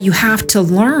You have to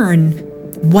learn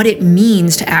what it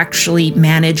means to actually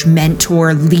manage,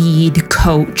 mentor, lead,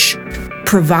 coach,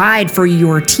 provide for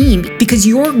your team, because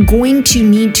you're going to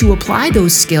need to apply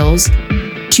those skills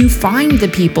to find the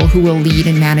people who will lead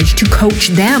and manage, to coach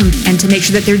them, and to make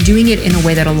sure that they're doing it in a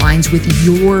way that aligns with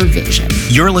your vision.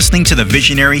 You're listening to the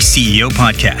Visionary CEO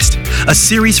Podcast, a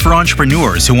series for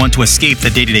entrepreneurs who want to escape the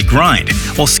day-to-day grind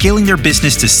while scaling their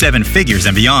business to 7 figures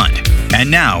and beyond. And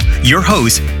now, your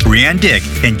hosts, Brianne Dick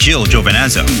and Jill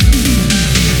Giovinazzo.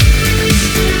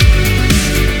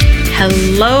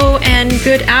 Hello and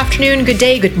good afternoon, good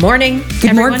day, good morning,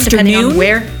 good everyone, depending on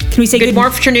where. Can we say good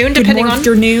afternoon, depending on?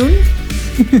 Good afternoon.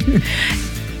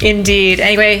 Indeed.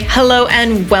 Anyway, hello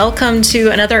and welcome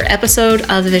to another episode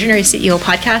of the Visionary CEO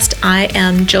Podcast. I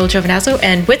am Jill Giovinazzo,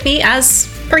 and with me, as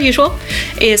per usual,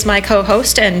 is my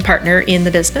co-host and partner in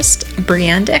the business,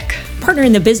 Brianne Dick. Partner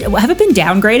in the business? Have I been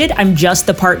downgraded? I'm just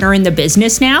the partner in the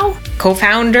business now?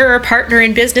 Co-founder, partner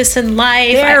in business and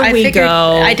life. There we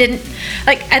go. I didn't,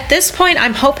 at this point,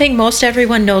 I'm hoping most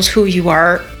everyone knows who you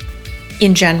are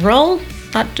in general,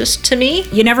 not just to me.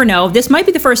 You never know. This might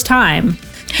be the first time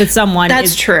that someone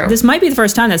That's true. This might be the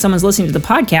first time that someone's listening to the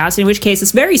podcast, in which case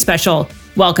it's very special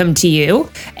welcome to you.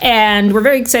 And we're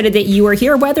very excited that you are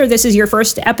here, whether this is your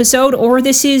first episode or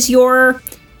this is your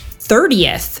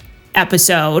 30th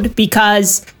episode,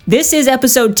 because this is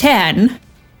episode 10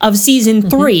 of season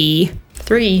 3,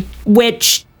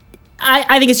 which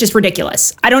I think it's just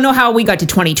ridiculous. I don't know how we got to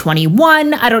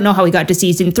 2021. I don't know how we got to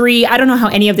season 3. I don't know how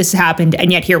any of this happened, and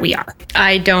yet here we are.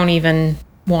 I don't even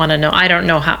want to know. I don't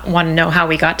want to know how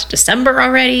we got to December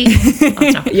already.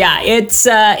 Yeah,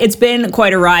 it's been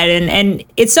quite a ride, and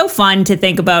it's so fun to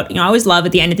think about. I always love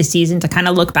at the end of the season to kind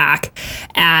of look back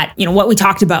at what we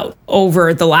talked about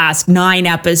over the last 9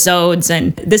 episodes.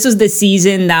 And this was the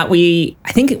season that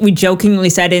I think we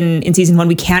jokingly said in season 1,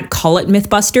 we can't call it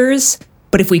Mythbusters,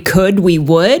 but if we could, we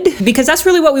would, because that's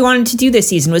really what we wanted to do this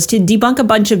season, was to debunk a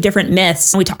bunch of different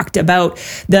myths. We talked about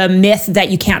the myth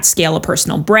that you can't scale a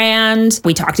personal brand.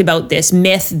 We talked about this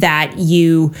myth that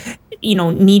you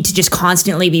need to just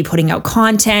constantly be putting out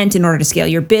content in order to scale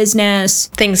your business.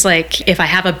 Things like, if I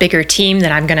have a bigger team,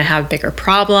 then I'm going to have bigger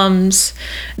problems,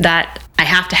 that I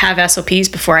have to have SOPs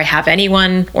before I have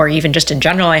anyone, or even just in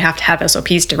general, I have to have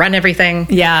SOPs to run everything.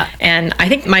 Yeah. And I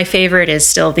think my favorite is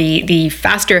still the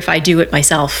faster if I do it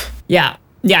myself. Yeah.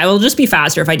 Yeah, it will just be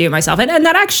faster if I do it myself. And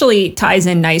that actually ties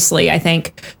in nicely, I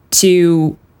think,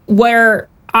 to where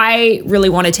I really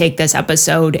want to take this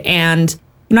episode. And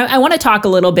I want to talk a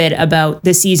little bit about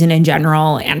the season in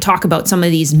general and talk about some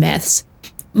of these myths.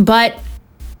 But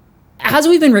as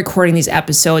we've been recording these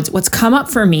episodes, what's come up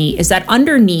for me is that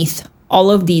underneath all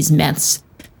of these myths,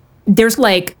 there's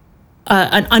an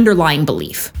underlying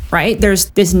belief, right? There's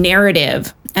this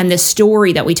narrative and this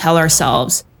story that we tell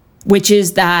ourselves, which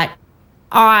is that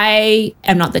I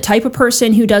am not the type of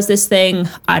person who does this thing.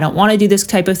 I don't want to do this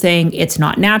type of thing. It's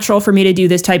not natural for me to do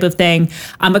this type of thing.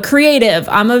 I'm a creative.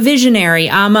 I'm a visionary.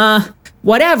 I'm a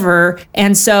whatever.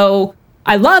 And so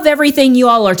I love everything you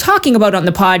all are talking about on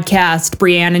the podcast,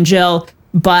 Brianne and Jill,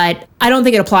 but I don't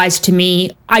think it applies to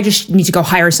me. I just need to go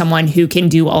hire someone who can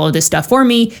do all of this stuff for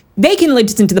me. They can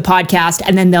listen to the podcast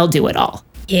and then they'll do it all.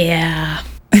 Yeah.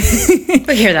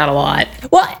 We hear that a lot.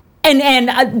 Well,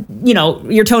 and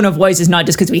your tone of voice is not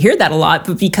just because we hear that a lot,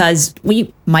 but because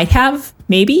we might have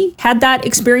maybe had that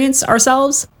experience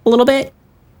ourselves a little bit,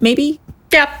 maybe.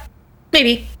 Yeah,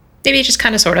 maybe just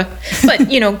kind of, sort of. But,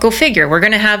 go figure. We're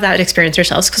going to have that experience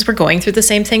ourselves because we're going through the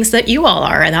same things that you all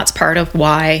are. And that's part of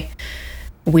why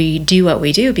we do what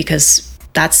we do, because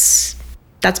that's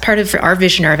part of our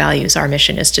vision, our values. Our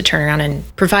mission is to turn around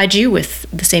and provide you with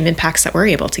the same impacts that we're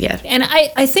able to give. And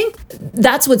I think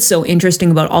that's what's so interesting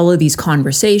about all of these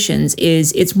conversations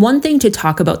is it's one thing to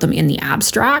talk about them in the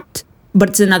abstract, but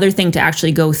it's another thing to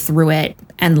actually go through it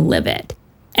and live it.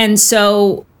 And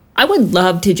so I would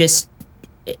love to just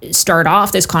start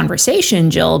off this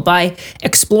conversation, Jill, by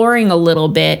exploring a little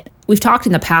bit. We've talked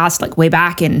in the past, way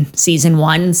back in season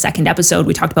 1, second episode,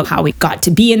 we talked about how we got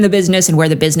to be in the business and where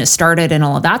the business started and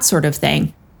all of that sort of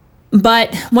thing.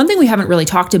 But one thing we haven't really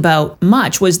talked about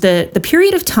much was the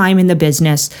period of time in the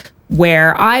business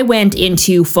where I went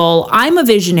into full, I'm a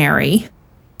visionary,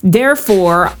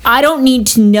 therefore I don't need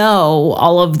to know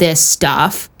all of this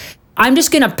stuff. I'm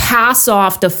just going to pass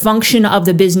off the function of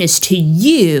the business to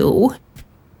you,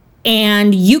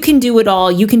 and you can do it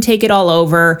all. You can take it all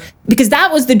over, because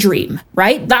that was the dream,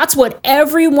 right? That's what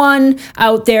everyone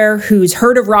out there who's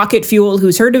heard of Rocket Fuel,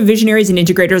 who's heard of visionaries and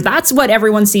integrators, that's what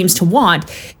everyone seems to want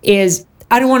is,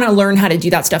 I don't want to learn how to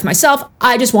do that stuff myself.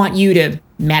 I just want you to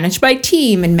manage my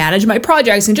team and manage my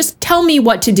projects and just tell me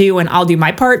what to do and I'll do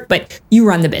my part, but you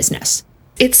run the business.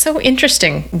 It's so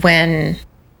interesting when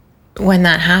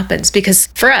that happens, because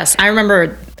for us, I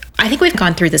think we've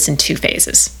gone through this in 2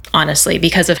 phases, honestly,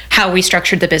 because of how we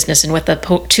structured the business and with the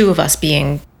 2 of us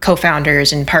being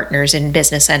co-founders and partners in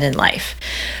business and in life.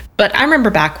 But I remember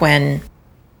back when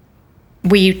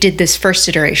we did this first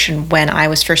iteration, when I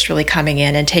was first really coming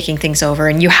in and taking things over,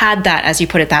 and you had that, as you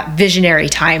put it, that visionary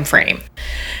time frame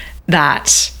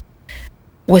that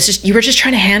was just, you were just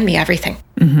trying to hand me everything.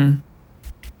 Mm-hmm.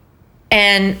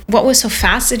 And what was so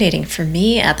fascinating for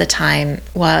me at the time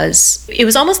was, it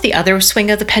was almost the other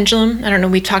swing of the pendulum. I don't know,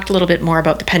 we talked a little bit more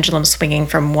about the pendulum swinging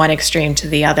from one extreme to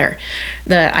the other.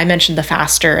 I mentioned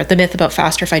the myth about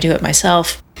faster if I do it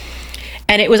myself.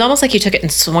 And it was almost like you took it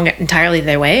and swung it entirely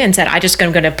their way and said,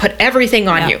 I'm going to put everything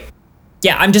on you.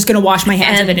 Yeah, I'm just going to wash my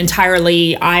hands of it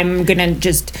entirely. I'm going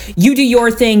to you do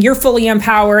your thing. You're fully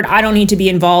empowered. I don't need to be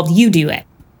involved. You do it.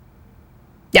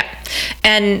 Yeah.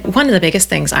 And one of the biggest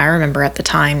things I remember at the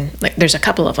time, like there's a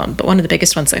couple of them, but one of the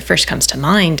biggest ones that first comes to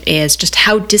mind is just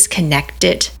how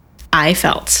disconnected I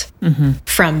felt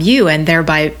from you, and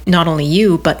thereby not only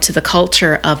you, but to the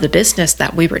culture of the business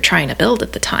that we were trying to build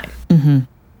at the time. Mm-hmm.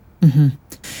 Mm-hmm.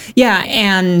 Yeah.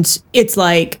 And it's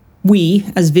like we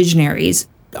as visionaries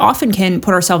often can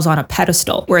put ourselves on a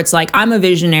pedestal where it's like, I'm a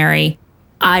visionary.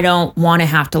 I don't want to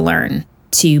have to learn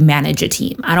to manage a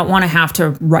team. I don't want to have to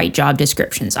write job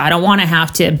descriptions. I don't want to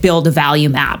have to build a value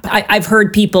map. I've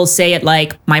heard people say it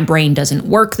like, my brain doesn't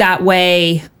work that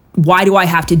way. Why do I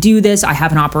have to do this? I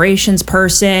have an operations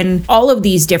person. All of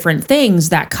these different things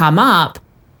that come up.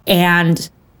 And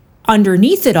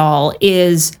underneath it all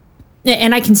is,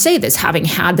 and I can say this, having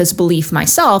had this belief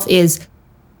myself, is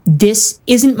this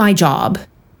isn't my job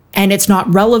and it's not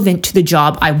relevant to the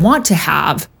job I want to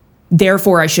have.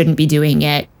 Therefore, I shouldn't be doing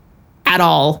it at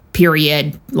all,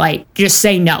 period. Like, just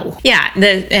say no. Yeah.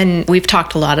 And we've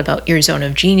talked a lot about your zone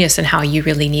of genius and how you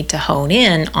really need to hone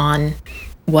in on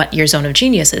what your zone of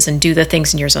genius is and do the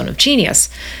things in your zone of genius.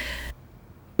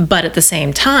 But at the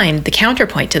same time, the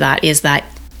counterpoint to that is that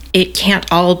it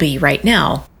can't all be right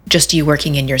now just you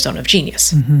working in your zone of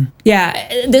genius. Mm-hmm.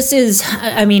 Yeah, this is,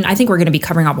 I mean, I think we're going to be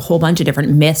covering up a whole bunch of different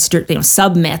myths,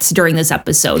 sub-myths during this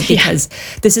episode, because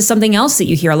this is something else that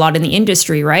you hear a lot in the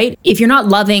industry, right? If you're not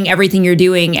loving everything you're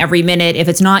doing every minute, if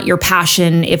it's not your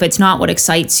passion, if it's not what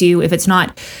excites you, if it's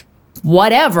not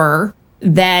whatever,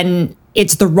 then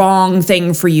it's the wrong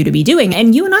thing for you to be doing.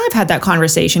 And you and I have had that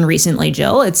conversation recently,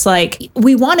 Jill. It's like,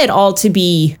 we want it all to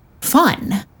be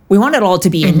fun. We want it all to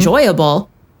be enjoyable.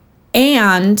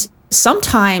 And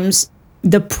sometimes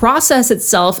the process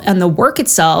itself and the work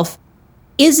itself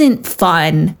isn't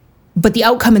fun, but the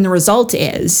outcome and the result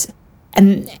is.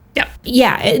 And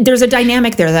there's a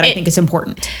dynamic there that I think is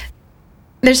important.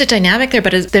 There's a dynamic there,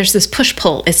 but there's this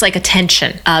push-pull. It's like a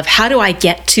tension of, how do I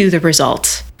get to the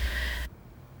result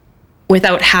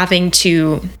without having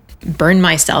to burn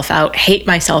myself out, hate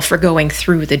myself for going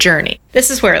through the journey.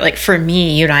 This is where, like, for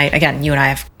me, you and I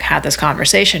have had this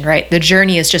conversation, right? The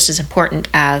journey is just as important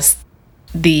as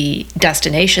the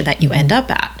destination that you end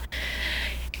up at.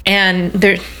 And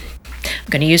I'm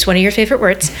going to use one of your favorite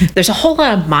words. There's a whole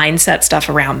lot of mindset stuff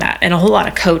around that and a whole lot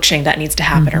of coaching that needs to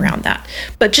happen around that.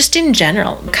 But just in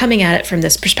general, coming at it from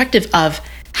this perspective of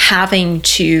having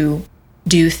to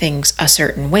do things a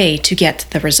certain way to get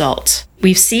the result.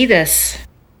 We see this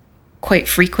quite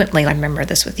frequently. I remember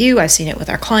this with you. I've seen it with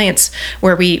our clients,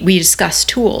 where we discuss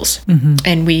tools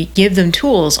and we give them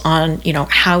tools on,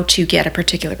 how to get a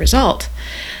particular result.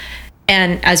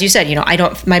 And as you said,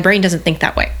 my brain doesn't think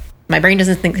that way. My brain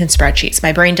doesn't think in spreadsheets.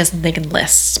 My brain doesn't think in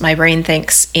lists. My brain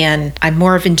thinks I'm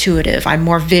more intuitive. I'm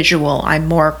more visual. I'm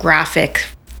more graphic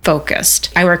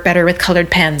focused. I work better with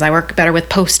colored pens. I work better with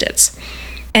Post-its.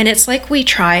 And it's like we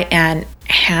try and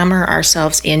hammer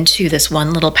ourselves into this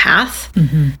one little path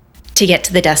to get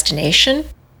to the destination,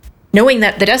 knowing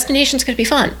that the destination is going to be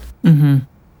fun,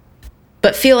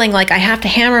 but feeling like I have to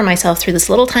hammer myself through this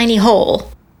little tiny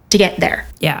hole to get there.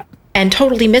 Yeah. And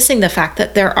totally missing the fact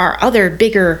that there are other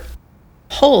bigger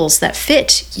holes that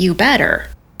fit you better.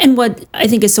 And what I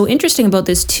think is so interesting about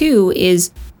this too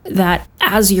is that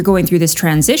as you're going through this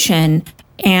transition,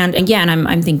 and again,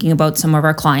 I'm thinking about some of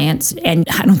our clients, and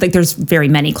I don't think there's very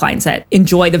many clients that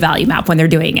enjoy the value map when they're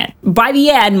doing it. By the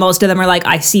end, most of them are like,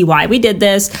 I see why we did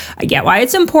this. I get why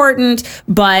it's important,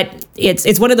 but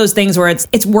it's one of those things where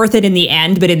it's worth it in the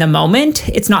end, but in the moment,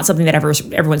 it's not something that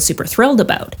everyone's super thrilled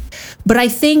about. But I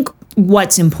think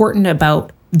what's important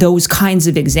about those kinds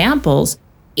of examples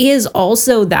is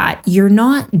also that you're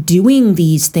not doing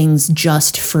these things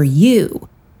just for you.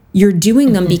 You're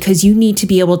doing them because you need to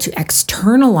be able to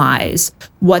externalize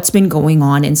what's been going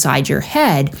on inside your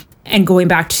head. And going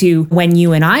back to when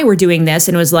you and I were doing this,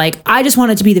 and it was like, I just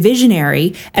wanted to be the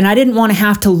visionary, and I didn't want to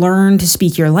have to learn to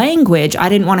speak your language. I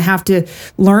didn't want to have to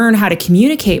learn how to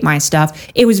communicate my stuff.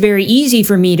 It was very easy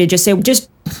for me to just say, just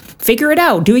figure it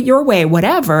out, do it your way,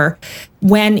 whatever.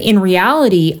 When in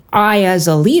reality, I, as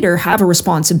a leader, have a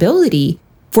responsibility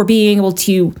for being able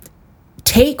to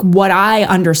take what I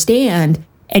understand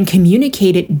and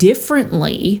communicate it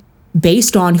differently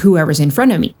based on whoever's in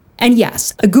front of me. And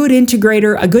yes, a good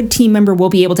integrator, a good team member will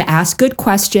be able to ask good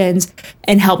questions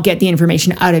and help get the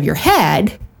information out of your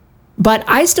head. But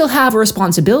I still have a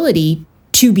responsibility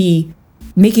to be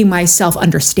making myself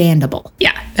understandable.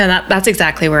 Yeah, and that's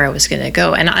exactly where I was going to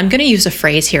go. And I'm going to use a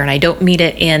phrase here, and I don't mean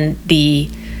it in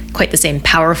quite the same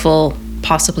powerful,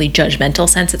 possibly judgmental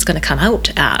sense it's going to come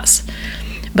out as.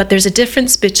 But there's a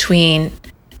difference between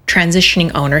transitioning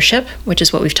ownership, which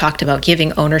is what we've talked about,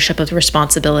 giving ownership of the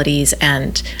responsibilities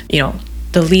and,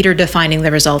 the leader defining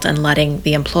the result and letting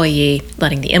the employee,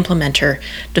 letting the implementer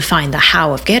define the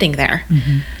how of getting there.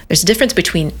 Mm-hmm. There's a difference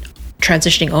between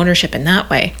transitioning ownership in that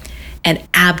way and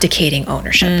abdicating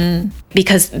ownership.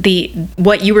 Because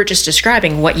what you were just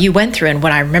describing, what you went through and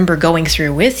what I remember going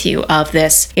through with you of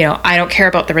this, I don't care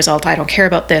about the result. I don't care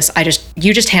about this.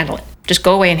 You just handle it. Just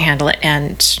go away and handle it.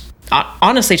 And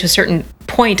honestly, to a certain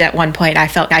point, at one point, I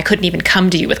felt I couldn't even come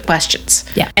to you with questions.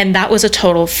 Yeah. And that was a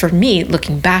total, for me,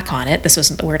 looking back on it, this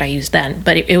wasn't the word I used then,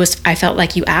 but I felt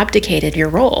like you abdicated your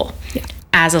role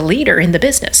as a leader in the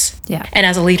business and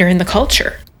as a leader in the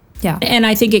culture. Yeah. And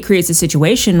I think it creates a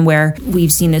situation where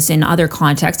we've seen this in other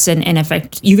contexts. And in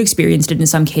fact, you've experienced it in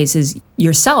some cases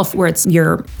yourself, where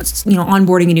you're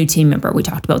onboarding a new team member. We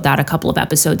talked about that a couple of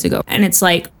episodes ago. And it's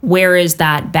like, where is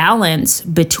that balance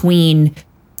between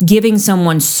giving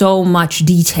someone so much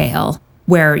detail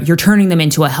where you're turning them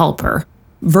into a helper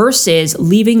versus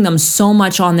leaving them so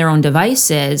much on their own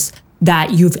devices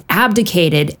that you've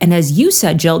abdicated? And as you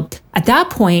said, Jill, at that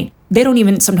point, they don't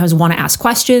even sometimes want to ask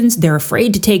questions. They're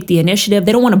afraid to take the initiative.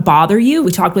 They don't want to bother you.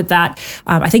 We talked with that.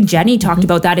 I think Jenny talked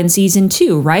about that in season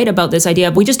 2, right? About this idea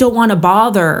of we just don't want to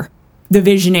bother the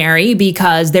visionary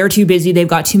because they're too busy. They've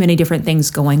got too many different things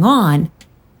going on.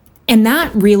 And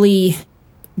that really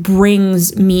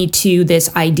brings me to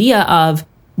this idea of,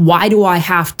 why do I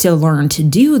have to learn to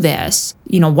do this?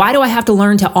 Why do I have to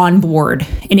learn to onboard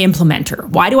an implementer?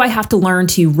 Why do I have to learn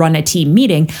to run a team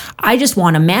meeting? I just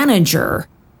want a manager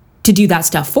to do that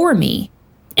stuff for me.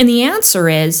 And the answer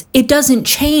is, it doesn't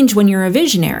change when you're a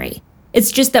visionary.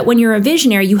 It's just that when you're a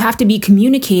visionary, you have to be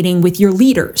communicating with your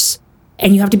leaders,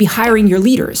 and you have to be hiring your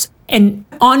leaders and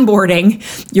onboarding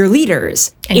your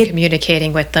leaders. And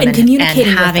communicating with them and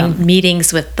having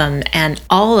meetings with them and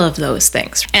all of those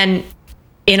things. And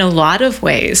in a lot of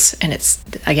ways, and it's,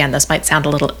 again, this might sound a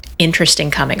little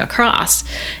interesting coming across,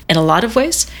 in a lot of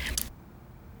ways,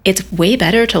 it's way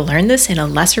better to learn this in a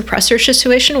lesser pressure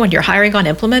situation when you're hiring on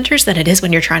implementers than it is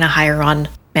when you're trying to hire on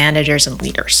managers and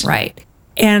leaders. Right.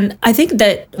 And I think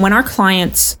that when our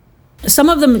clients, some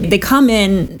of them, they come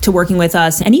in to working with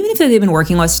us, and even if they've been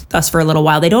working with us for a little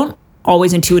while, they don't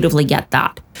always intuitively get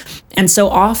that. And so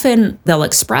often they'll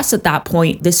express at that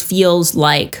point, this feels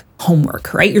like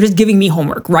homework, right? You're just giving me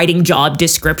homework, writing job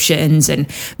descriptions and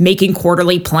making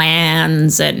quarterly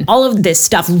plans and all of this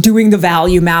stuff, doing the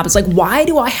value map. It's like, why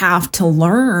do I have to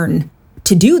learn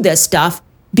to do this stuff?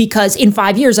 Because in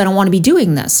 5 years, I don't want to be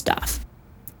doing this stuff.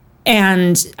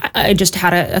 And I just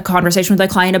had a conversation with a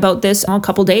client about this a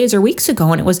couple days or weeks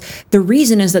ago. And it was, the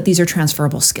reason is that these are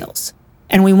transferable skills.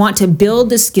 And we want to build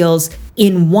the skills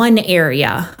in one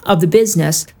area of the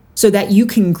business so that you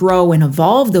can grow and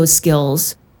evolve those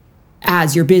skills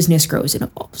as your business grows and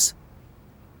evolves.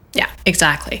 Yeah,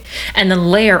 exactly. And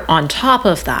then layer on top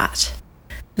of that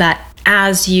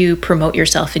as you promote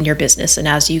yourself in your business and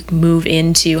as you move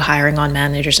into hiring on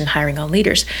managers and hiring on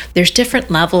leaders, there's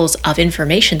different levels of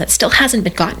information that still hasn't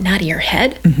been gotten out of your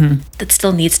head that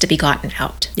still needs to be gotten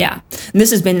out. Yeah. And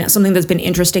this has been something that's been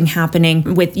interesting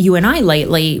happening with you and I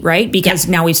lately, right? Because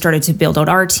now we've started to build out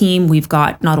our team. We've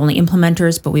got not only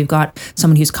implementers, but we've got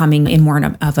someone who's coming in more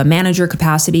of a manager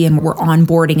capacity, and we're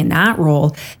onboarding in that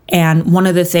role. And one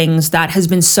of the things that has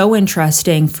been so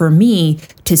interesting for me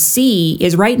to see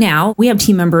is right now we have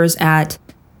team members at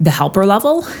the helper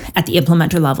level, at the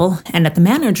implementer level, and at the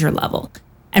manager level.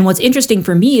 And what's interesting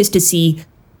for me is to see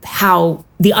how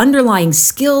the underlying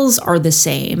skills are the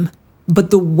same, but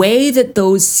the way that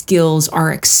those skills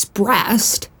are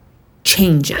expressed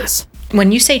changes.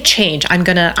 when you say change, I'm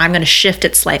gonna shift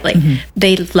it slightly.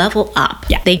 They level up.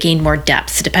 Yeah. They gain more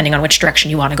depth depending on which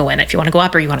direction you want to go in. If you want to go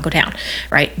up or you want to go down,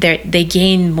 right? They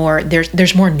gain more.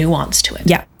 There's more nuance to it.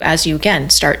 Yeah. As you again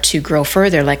start to grow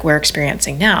further, like we're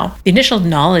experiencing now, the initial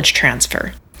knowledge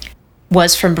transfer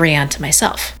was from Brianne to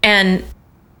myself, and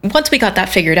once we got that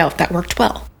figured out, that worked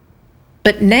well.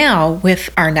 But now with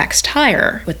our next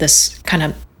hire, with this kind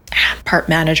of part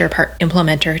manager, part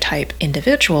implementer type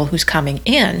individual who's coming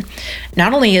in,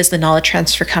 not only is the knowledge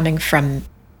transfer coming from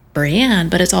Brianne,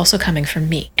 but it's also coming from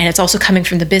me. And it's also coming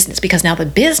from the business, because now the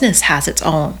business has its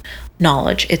own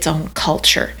knowledge, its own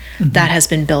culture that has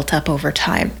been built up over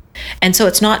time. And so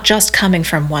it's not just coming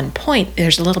from one point,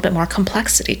 there's a little bit more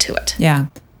complexity to it. Yeah.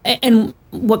 And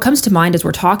what comes to mind as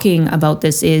we're talking about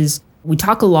this is we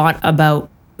talk a lot about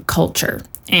culture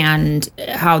and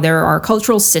how there are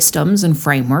cultural systems and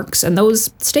frameworks, and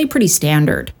those stay pretty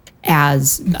standard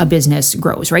as a business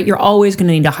grows, right? You're always going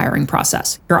to need a hiring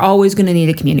process. You're always going to need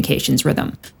a communications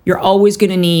rhythm. You're always going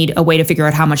to need a way to figure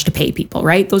out how much to pay people,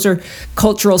 right? Those are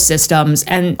cultural systems,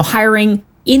 and hiring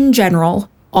in general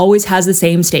always has the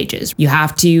same stages. You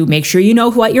have to make sure you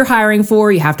know what you're hiring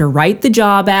for. You have to write the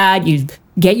job ad. You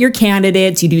get your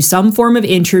candidates. You do some form of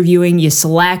interviewing. You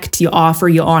select, you offer,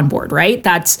 you onboard, right?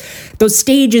 Those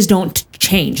stages don't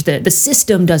change. The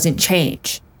system doesn't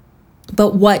change.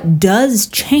 But what does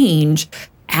change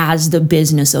as the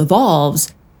business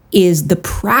evolves is the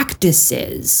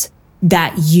practices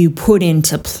that you put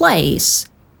into place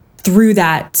through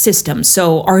that system.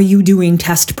 So are you doing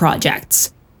test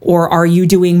projects? Or are you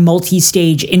doing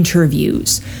multi-stage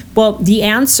interviews? Well, the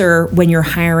answer when you're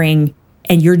hiring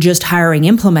and you're just hiring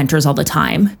implementers all the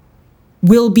time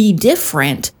will be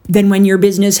different than when your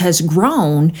business has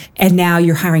grown and now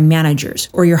you're hiring managers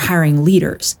or you're hiring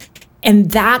leaders. And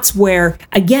that's where,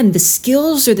 again, the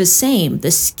skills are the same.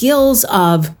 The skills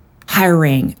of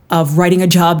hiring, of writing a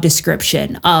job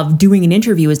description, of doing an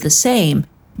interview is the same,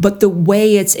 but the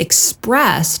way it's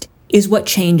expressed is what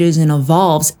changes and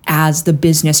evolves as the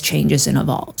business changes and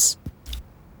evolves.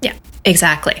 Yeah,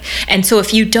 exactly. And so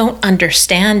if you don't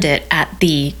understand it at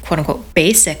the quote unquote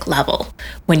basic level,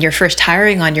 when you're first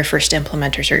hiring on your first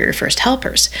implementers or your first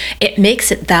helpers, it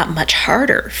makes it that much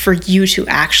harder for you to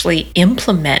actually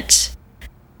implement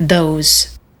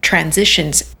those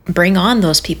transitions, bring on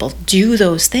those people, do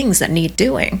those things that need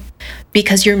doing,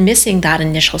 because you're missing that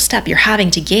initial step. You're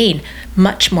having to gain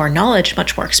much more knowledge,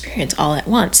 much more experience all at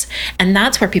once. And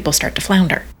that's where people start to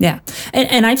flounder. Yeah.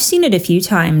 And I've seen it a few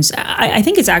times. I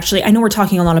think it's actually, I know we're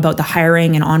talking a lot about the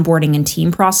hiring and onboarding and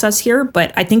team process here,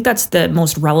 but I think that's the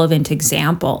most relevant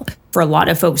example for a lot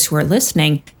of folks who are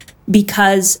listening,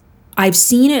 because I've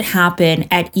seen it happen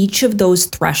at each of those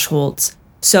thresholds.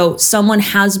 So someone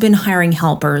has been hiring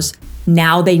helpers.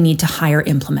 Now they need to hire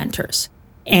implementers.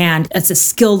 And it's a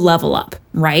skill level up,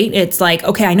 right? It's like,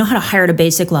 okay, I know how to hire at a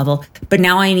basic level, but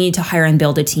now I need to hire and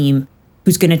build a team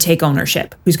who's going to take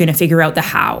ownership, who's going to figure out the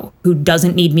how, who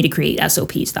doesn't need me to create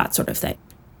SOPs, that sort of thing.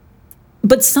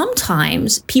 But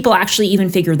sometimes people actually even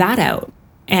figure that out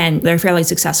and they're fairly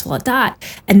successful at that.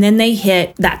 And then they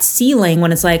hit that ceiling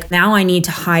when it's like, now I need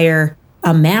to hire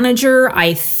a manager,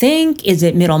 I think. Is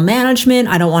it middle management?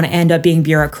 I don't want to end up being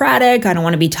bureaucratic. I don't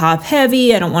want to be top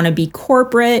heavy. I don't want to be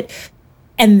corporate.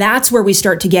 And that's where we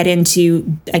start to get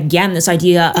into, again, this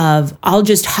idea of I'll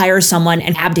just hire someone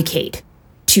and abdicate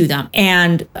to them.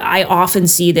 And I often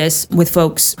see this with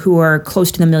folks who are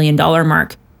close to the $1 million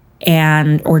mark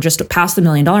or just past the $1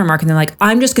 million mark. And they're like,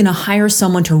 I'm just going to hire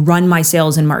someone to run my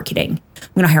sales and marketing. I'm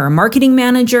going to hire a marketing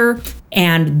manager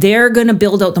and they're going to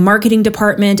build out the marketing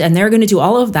department and they're going to do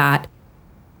all of that.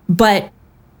 But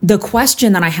the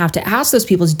question that I have to ask those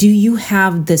people is, do you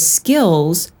have the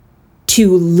skills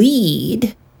to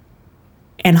lead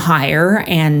and hire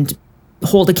and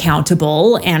hold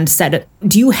accountable and set it?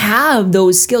 Do you have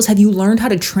those skills? Have you learned how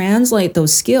to translate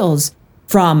those skills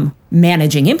from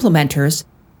managing implementers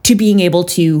to being able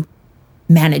to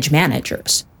manage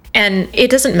managers? And it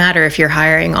doesn't matter if you're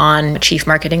hiring on a chief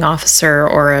marketing officer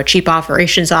or a chief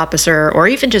operations officer or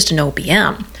even just an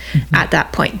OBM. At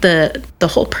that point, the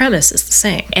whole premise is the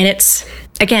same. And it's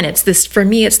this, for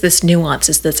me, it's this nuance,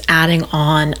 it's this adding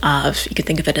on of, you could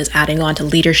think of it as adding on to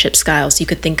leadership styles. You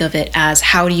could think of it as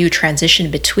how do you transition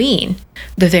between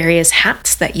the various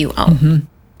hats that you own.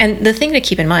 And the thing to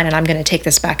keep in mind, and I'm going to take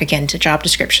this back again to job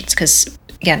descriptions, because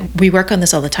again, we work on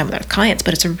this all the time with our clients,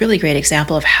 but it's a really great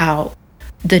example of how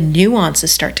the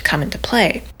nuances start to come into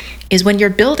play, is when you're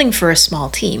building for a small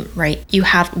team, right? You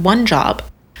have one job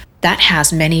that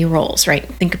has many roles, right?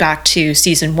 Think back to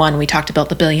season 1, we talked about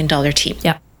the $1 billion team.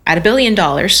 Yeah. At $1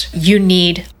 billion, you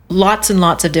need lots and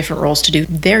lots of different roles to do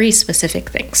very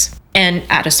specific things. And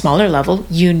at a smaller level,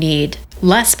 you need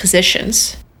less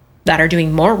positions that are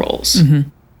doing more roles,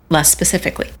 less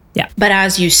specifically. Yeah. But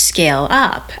as you scale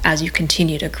up, as you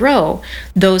continue to grow,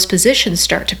 those positions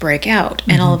start to break out.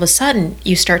 And all of a sudden,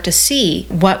 you start to see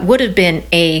what would have been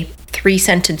a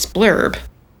 3-sentence blurb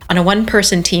on a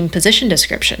one-person team position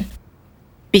description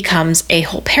becomes a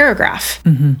whole paragraph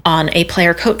on a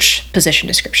player coach position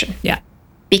description. Yeah.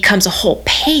 Becomes a whole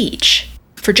page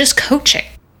for just coaching.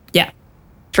 Yeah.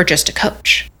 For just a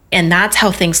coach. And that's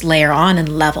how things layer on and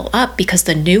level up, because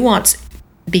the nuance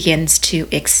begins to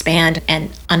expand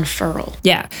and unfurl.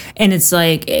 Yeah. And it's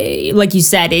like you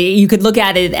said, you could look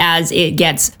at it as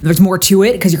there's more to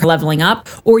it because you're leveling up,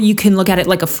 or you can look at it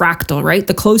like a fractal, right?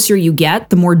 The closer you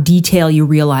get, the more detail you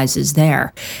realize is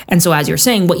there. And so as you're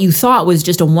saying, what you thought was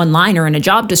just a one-liner in a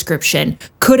job description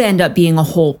could end up being a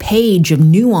whole page of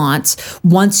nuance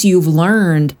once you've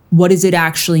learned what does it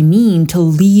actually mean to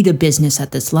lead a business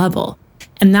at this level.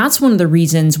 And that's one of the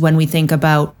reasons when we think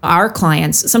about our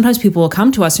clients, sometimes people will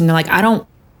come to us and they're like, I don't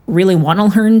really want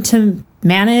to learn to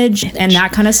manage and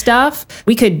that kind of stuff.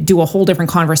 We could do a whole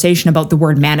different conversation about the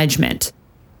word management.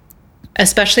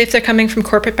 Especially if they're coming from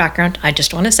corporate background, I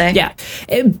just want to say. Yeah.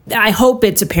 I hope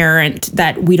it's apparent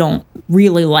that we don't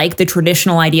really like the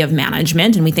traditional idea of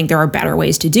management and we think there are better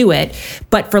ways to do it.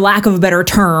 But for lack of a better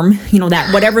term,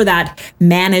 that whatever that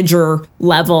manager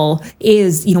level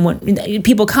is, when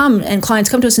people come and clients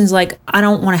come to us and is like, I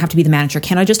don't want to have to be the manager.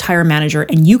 Can I just hire a manager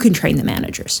and you can train the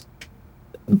managers?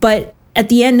 But at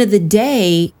the end of the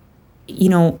day,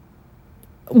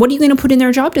 what are you going to put in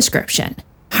their job description?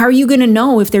 How are you going to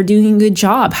know if they're doing a good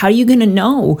job? How are you going to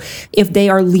know if they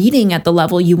are leading at the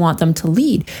level you want them to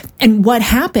lead? And what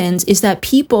happens is that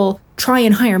people try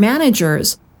and hire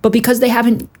managers, but because they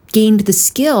haven't gained the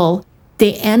skill,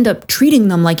 they end up treating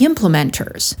them like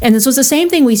implementers. And so it's the same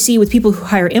thing we see with people who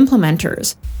hire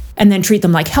implementers and then treat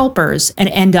them like helpers and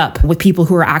end up with people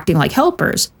who are acting like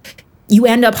helpers. You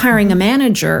end up hiring a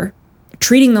manager,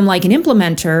 treating them like an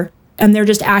implementer, and they're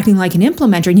just acting like an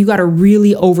implementer, and you got a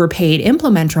really overpaid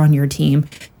implementer on your team.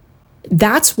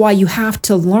 That's why you have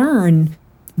to learn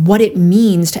what it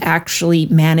means to actually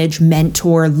manage,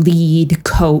 mentor, lead,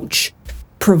 coach,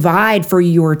 provide for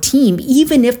your team,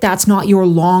 even if that's not your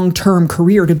long-term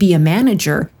career to be a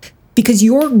manager, because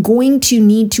you're going to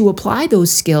need to apply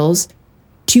those skills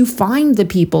to find the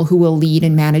people who will lead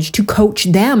and manage, to coach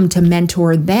them, to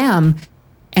mentor them,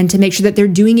 and to make sure that they're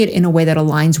doing it in a way that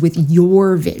aligns with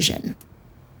your vision.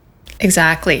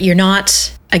 Exactly. We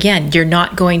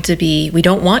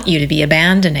don't want you to be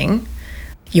abandoning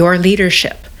your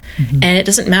leadership. And it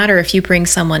doesn't matter if you bring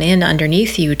someone in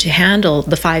underneath you to handle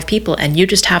the 5 people and you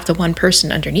just have the one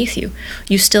person underneath you.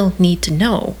 You still need to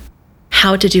know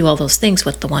how to do all those things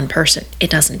with the one person. It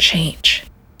doesn't change.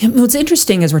 And what's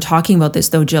interesting as we're talking about this,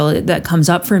 though, Jill, that comes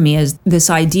up for me is this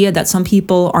idea that some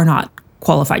people are not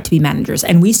qualified to be managers.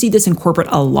 And we see this in corporate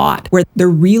a lot, where the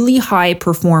really high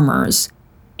performers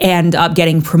end up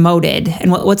getting promoted.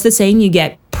 And what's the saying? You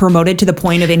get promoted to the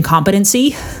point of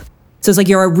incompetency. So it's like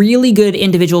you're a really good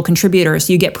individual contributor,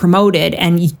 so you get promoted,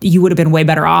 and you would have been way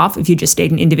better off if you just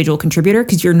stayed an individual contributor,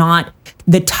 because you're not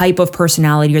the type of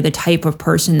personality or the type of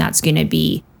person that's going to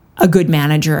be a good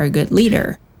manager or a good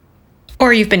leader.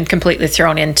 Or you've been completely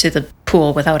thrown into the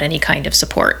pool without any kind of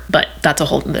support, but that's a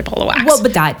whole other ball of wax. Well,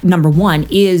 but that, number one,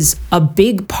 is a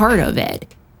big part of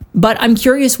it. But I'm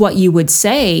curious what you would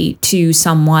say to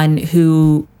someone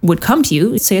who would come to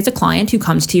you, say it's a client who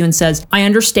comes to you and says, I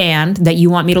understand that you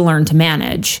want me to learn to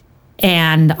manage,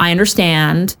 and I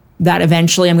understand that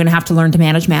eventually I'm going to have to learn to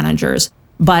manage managers,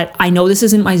 but I know this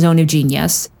isn't my zone of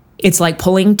genius. It's like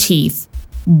pulling teeth.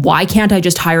 Why can't I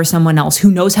just hire someone else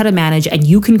who knows how to manage, and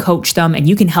you can coach them and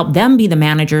you can help them be the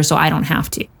manager so I don't have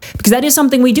to? Because that is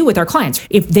something we do with our clients.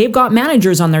 If they've got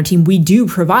managers on their team, we do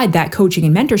provide that coaching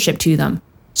and mentorship to them.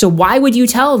 So why would you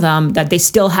tell them that they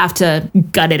still have to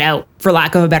gut it out, for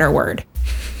lack of a better word?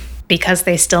 Because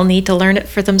they still need to learn it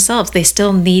for themselves. They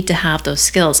still need to have those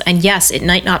skills. And yes, it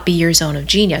might not be your zone of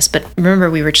genius, but remember,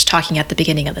 we were just talking at the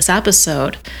beginning of this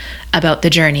episode about the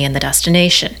journey and the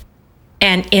destination.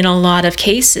 And in a lot of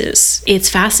cases, it's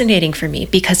fascinating for me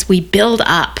because we build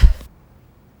up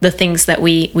the things that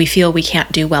we feel we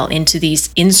can't do well into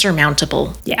these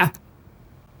insurmountable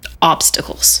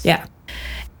obstacles. Yeah.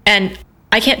 And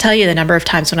I can't tell you the number of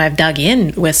times when I've dug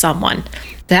in with someone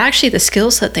that actually the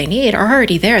skills that they need are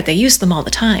already there. They use them all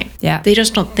the time. Yeah. They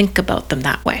just don't think about them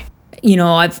that way. You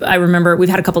know, I remember we've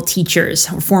had a couple teachers,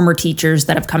 former teachers,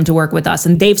 that have come to work with us,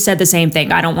 and they've said the same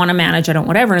thing. I don't want to manage. I don't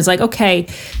whatever. And it's like, okay,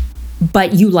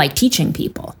 but you like teaching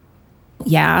people.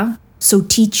 Yeah. So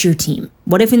teach your team.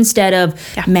 What if instead of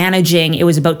managing, it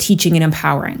was about teaching and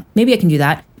empowering? Maybe I can do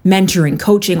that. Mentoring,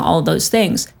 coaching, all of those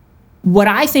things. What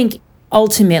I think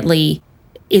ultimately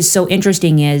is so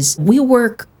interesting is we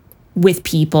work with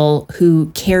people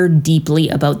who care deeply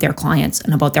about their clients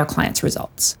and about their clients'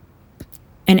 results.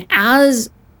 And as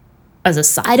a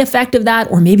side effect of that,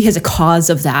 or maybe as a cause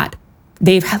of that,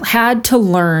 they've had to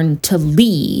learn to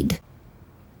lead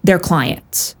their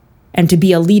clients and to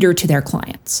be a leader to their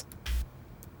clients.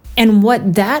 And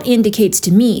what that indicates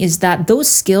to me is that those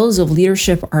skills of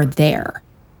leadership are there.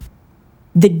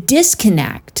 The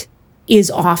disconnect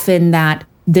is often that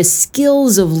the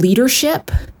skills of leadership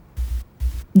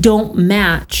don't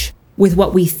match with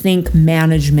what we think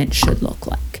management should look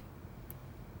like.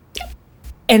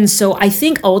 And so I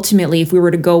think ultimately, if we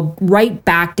were to go right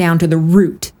back down to the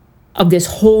root of this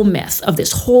whole myth, of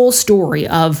this whole story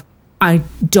of, I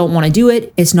don't want to do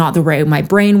it, it's not the way my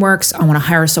brain works, I want to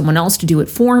hire someone else to do it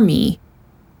for me.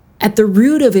 At the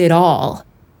root of it all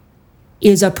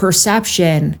is a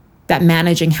perception that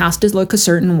managing has to look a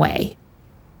certain way.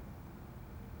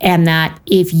 And that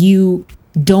if you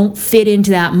don't fit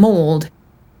into that mold,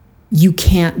 you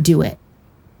can't do it.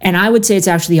 And I would say it's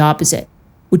actually the opposite,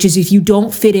 which is if you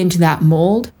don't fit into that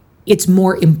mold, it's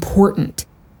more important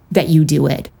that you do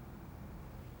it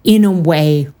in a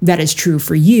way that is true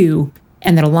for you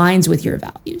and that aligns with your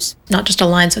values. Not just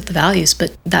aligns with the values,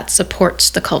 but that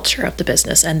supports the culture of the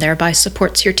business and thereby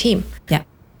supports your team. Yeah.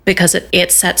 Because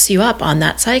it sets you up on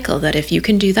that cycle that if you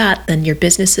can do that, then your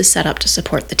business is set up to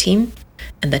support the team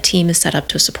and the team is set up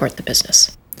to support the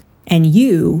business. And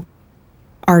you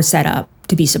are set up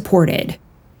to be supported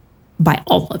by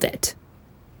all of it.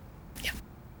 Yeah.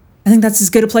 I think that's as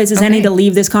good a place as any to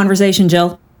leave this conversation,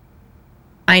 Jill.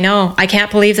 I know. I can't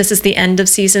believe this is the end of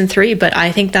season 3, but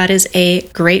I think that is a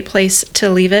great place to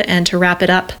leave it and to wrap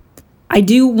it up. I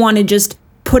do want to just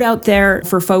put out there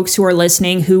for folks who are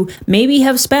listening who maybe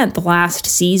have spent the last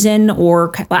season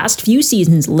or last few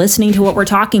seasons listening to what we're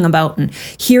talking about and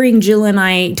hearing Jill and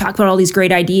I talk about all these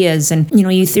great ideas. And,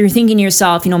 you're thinking to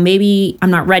yourself, maybe I'm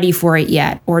not ready for it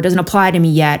yet, or it doesn't apply to me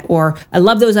yet, or I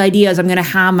love those ideas. I'm going to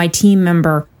have my team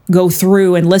member go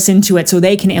through and listen to it so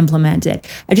they can implement it.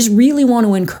 I just really want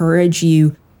to encourage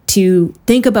you to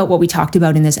think about what we talked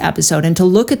about in this episode and to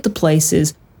look at the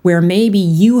places where maybe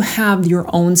you have your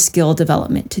own skill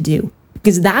development to do.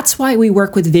 Because that's why we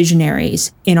work with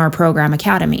visionaries in our program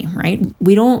academy, right?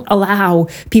 We don't allow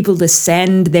people to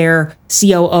send their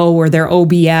COO or their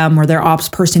OBM or their ops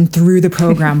person through the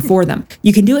program for them.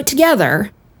 You can do it together,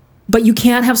 but you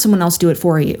can't have someone else do it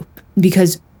for you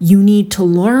because you need to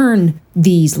learn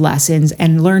these lessons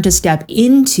and learn to step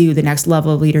into the next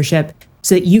level of leadership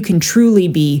so that you can truly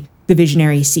be the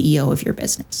visionary CEO of your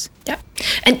business. Yeah.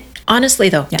 And honestly,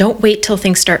 though, don't wait till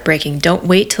things start breaking. Don't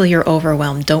wait till you're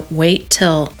overwhelmed. Don't wait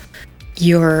till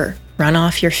you're run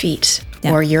off your feet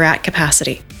or you're at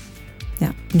capacity.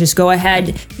 Yeah. Just go ahead.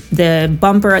 The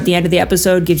bumper at the end of the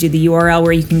episode gives you the URL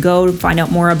where you can go to find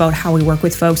out more about how we work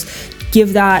with folks.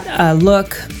 Give that a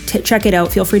look. Check it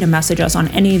out. Feel free to message us on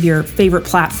any of your favorite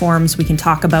platforms. We can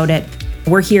talk about it.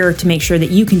 We're here to make sure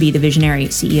that you can be the visionary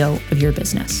CEO of your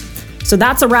business. So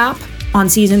that's a wrap on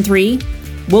season 3.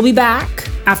 We'll be back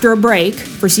after a break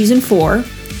for season 4.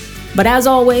 But as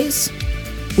always,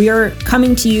 we are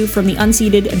coming to you from the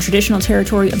unceded and traditional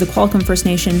territory of the Qualicum First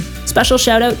Nation. Special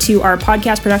shout out to our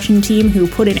podcast production team who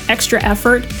put in extra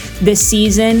effort this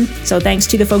season. So thanks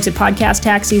to the folks at Podcast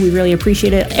Taxi. We really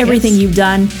appreciate it. Everything you've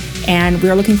done. And we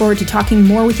are looking forward to talking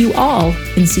more with you all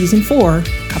in season 4,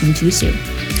 coming to you soon.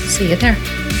 See you there.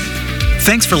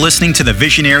 Thanks for listening to the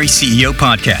Visionary CEO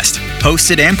Podcast,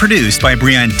 hosted and produced by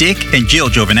Brianne Dick and Jill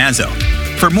Giovinazzo.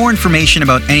 For more information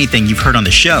about anything you've heard on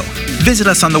the show, visit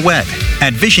us on the web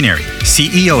at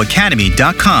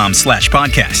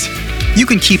visionaryceoacademy.com/podcast. You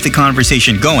can keep the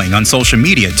conversation going on social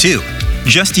media too.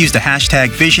 Just use the hashtag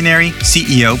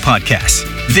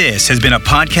VisionaryCEOPodcast. This has been a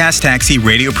Podcast Taxi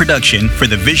radio production for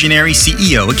the Visionary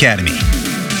CEO Academy.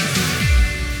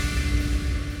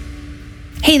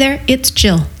 Hey there, it's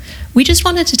Jill. We just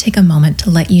wanted to take a moment to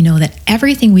let you know that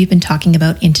everything we've been talking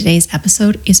about in today's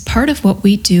episode is part of what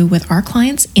we do with our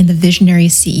clients in the Visionary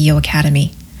CEO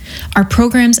Academy. Our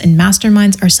programs and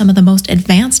masterminds are some of the most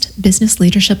advanced business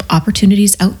leadership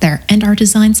opportunities out there and are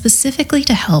designed specifically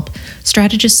to help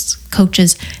strategists,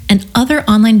 coaches, and other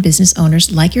online business owners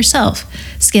like yourself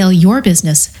scale your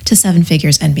business to 7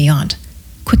 figures and beyond,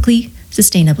 quickly,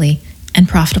 sustainably, and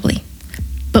profitably.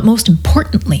 But most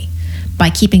importantly, by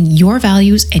keeping your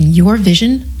values and your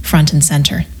vision front and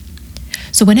center.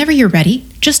 So whenever you're ready,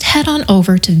 just head on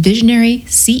over to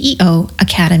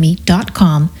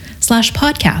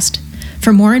visionaryceoacademy.com/podcast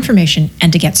for more information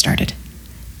and to get started.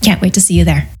 Can't wait to see you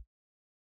there.